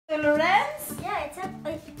Lorenz? Yeah,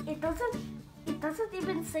 it doesn't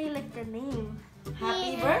even say like the name.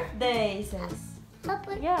 Happy birthday, says.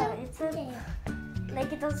 Yeah,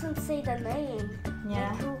 it doesn't say the name.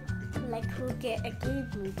 Yeah. Like who gave me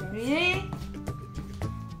this. Really?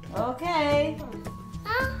 Okay.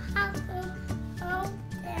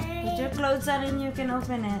 Put your clothes on and you can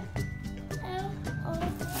open it.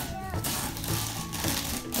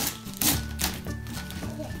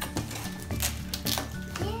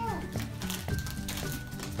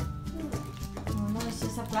 Oh no, it's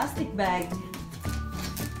just a plastic bag.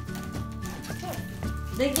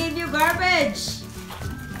 They gave you garbage.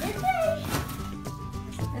 Did they?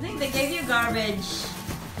 I think they gave you garbage.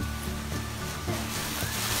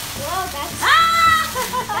 Whoa, that's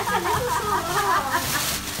a little so long.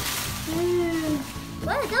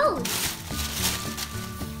 What are those?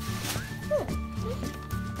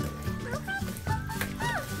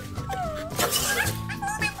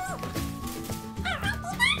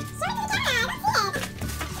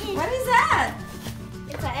 What is that?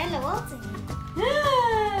 It's an LOL thing.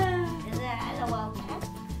 Is it an LOL cat?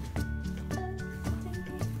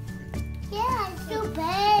 Yeah, it's so big.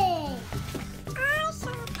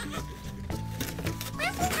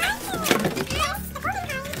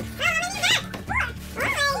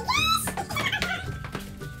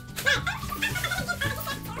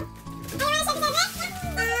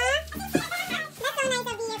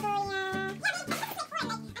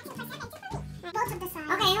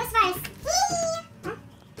 Okay, who's first?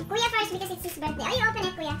 Kuya first because it's his birthday. Oh, you open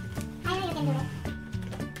it, Kuya. I know you can do it.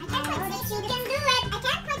 I can't quite see. You can do it. I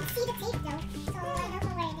can't quite see the tape though, so I don't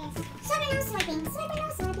know where it is. Swipe nose swiping. Swipe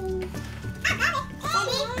nose swiping. Ah, got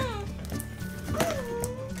it. Ready?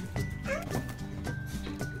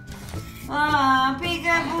 Ah,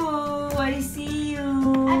 peekaboo! I see you.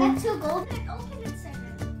 I got two gold. Open it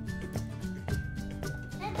second.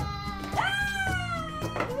 Ah,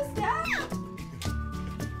 who's that?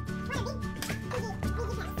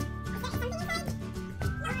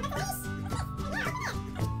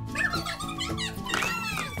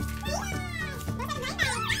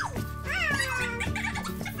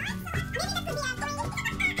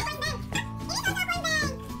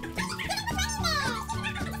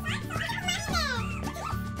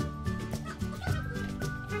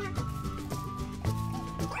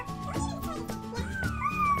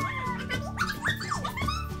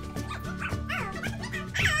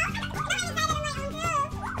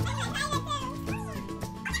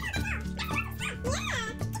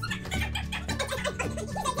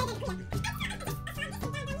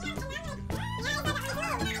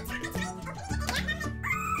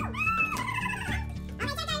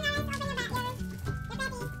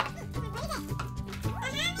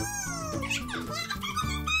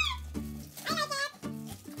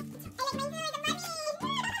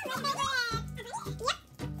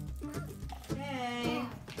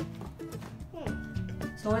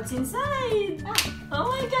 So what's inside? Oh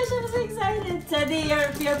my gosh, I'm so excited. Teddy,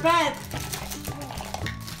 your pet.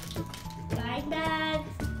 Like that.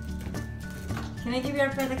 Can I give your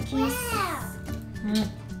pet a kiss? Wow. Hmm.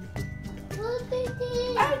 Look at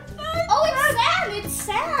it. Oh, it's Sam. It's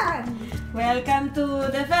Sam. Welcome to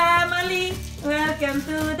the family. Welcome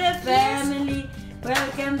to the family.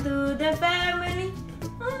 Welcome to the family.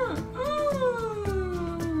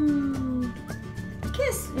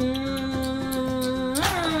 Kiss.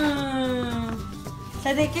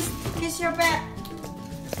 Teddy, kiss your pet.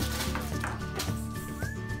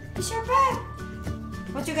 Kiss your pet.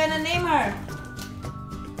 What you gonna name her?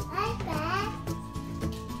 Hi, Pat.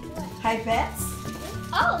 Hi, pets.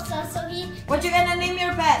 Oh, so he. What you gonna name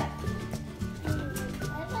your pet? I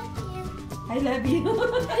love you. I love you.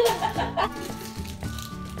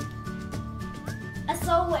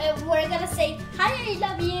 So we're gonna say hi. I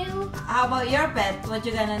love you. How about your pet? What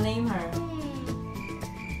you gonna name her?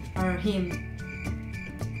 Or him?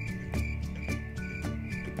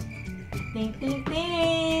 Ding, ding,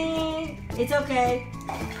 ding. It's okay.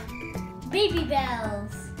 Baby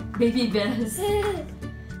bells. Baby bells.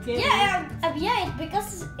 Okay. Yeah,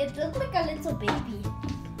 because it looked like a little baby.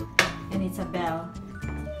 And it's a bell.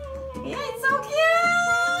 Yeah, it's so cute.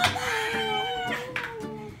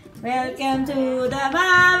 Welcome to the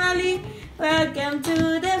family. Welcome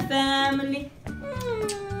to the family.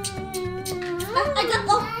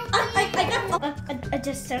 I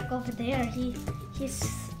just circle over there. He's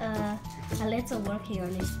a little working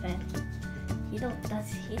on his pen. He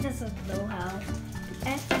doesn't know how.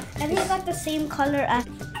 And he got the same color as.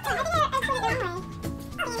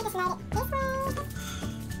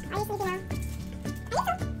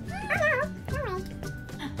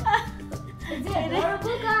 It's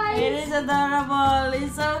adorable, guys. It is adorable.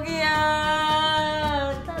 It's so cute.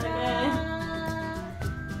 Okay.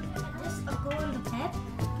 Just go on the pet.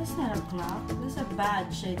 That's not a clock. That's a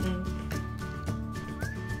badge, I think.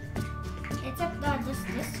 Except just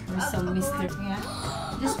this. Or some mystery. Yeah.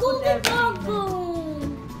 A Just put golden everything dog there.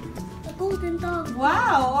 bone. A golden dog.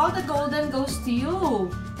 Wow, all the golden goes to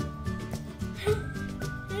you.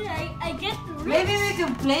 I get rich. Maybe we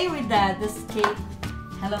can play with that. This cake.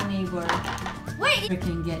 Hello, neighbor. Wait. We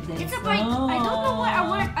can get this. It's a break. I don't know what I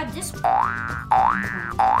want. This.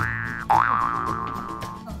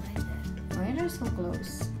 Why are they so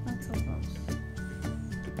close? Not so close.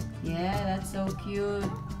 Yeah, that's so cute.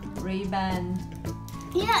 Ray-Ban.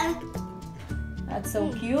 Yeah. That's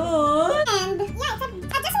so cute. And yeah, it's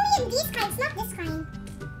just only in these kinds, not this kind.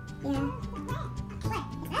 Yeah.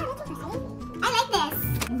 What? I like this.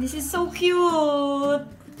 This is so cute.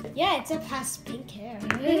 Yeah, it has pink hair.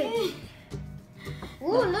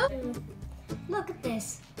 Ooh, look. Look at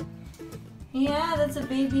this. Yeah, that's a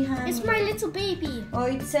baby hand. It's my little baby. Oh,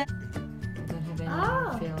 it's a... I don't have any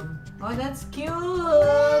Oh. film. Oh, that's cute.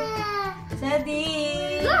 Yeah.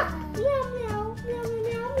 Teddy. Look. Meow, meow, meow,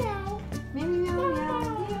 meow, meow. Meow, meow,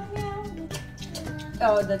 meow, meow, meow.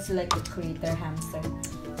 Oh, that's like a critter hamster.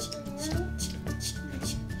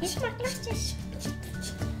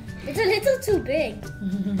 It's a little too big.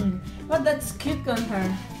 But that's cute on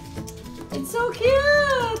her. It's so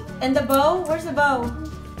cute. And the bow? Where's the bow?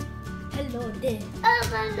 Hello there.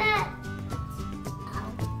 Open that.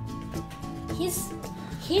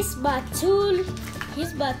 He's my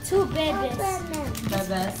two babies. The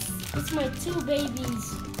best. It's my two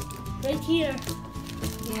babies. Right here.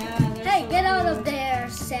 Yeah. they're Hey, so get out cute. of there,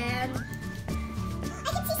 Sam.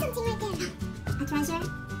 I can see something right there. A treasure?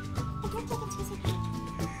 It looks like a treasure.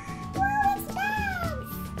 Whoa, it's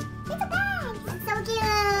bags! It's a bag! That's so cute!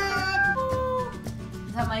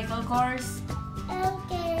 Is that Michael Kors?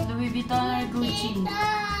 Okay. Louis Vuitton or Gucci? Clean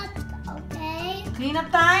up. Okay. Clean up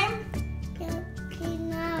time? Yeah,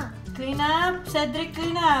 clean up. Clean up? Cedric,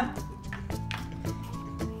 clean up.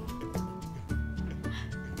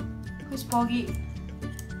 Who's Poggy?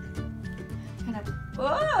 Clean up.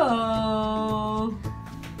 Whoa!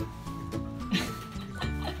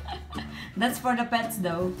 That's for the pets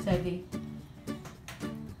though, Cedric.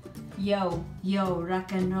 Yo, yo,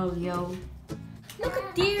 rock and roll, yo. Look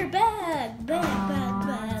at dear bag. Bag.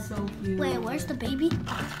 Aw, so cute. Wait, where's the baby?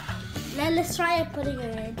 Let's try putting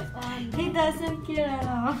it on. He doesn't care at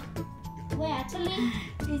all. Wait, actually,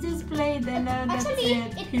 He just played and that's Actually,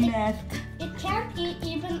 it. it- He it- left. it can't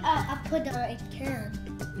even put it can.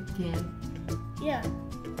 It can. Yeah.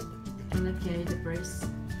 Cannot carry the purse.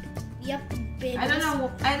 Yep, baby. I don't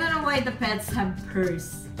know why the pets have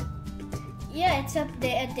purse. Yeah, it's up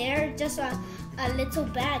there. They're just a little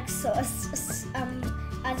bag. So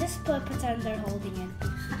I just pretend they're holding it.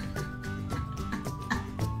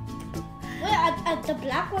 Well, the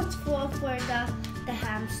black one's for the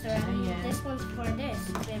hamster, and Yeah. this one's for this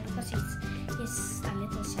because he's a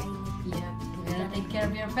little shiny. Yeah, you gotta take care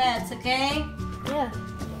of your pets, okay? Yeah.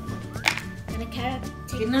 And a carrot.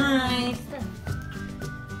 Good night.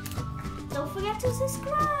 Don't forget to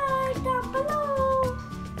subscribe down below.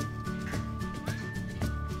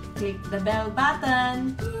 Click the bell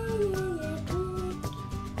button. Click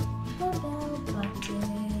the bell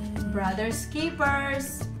button. Brothers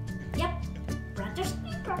Keepers.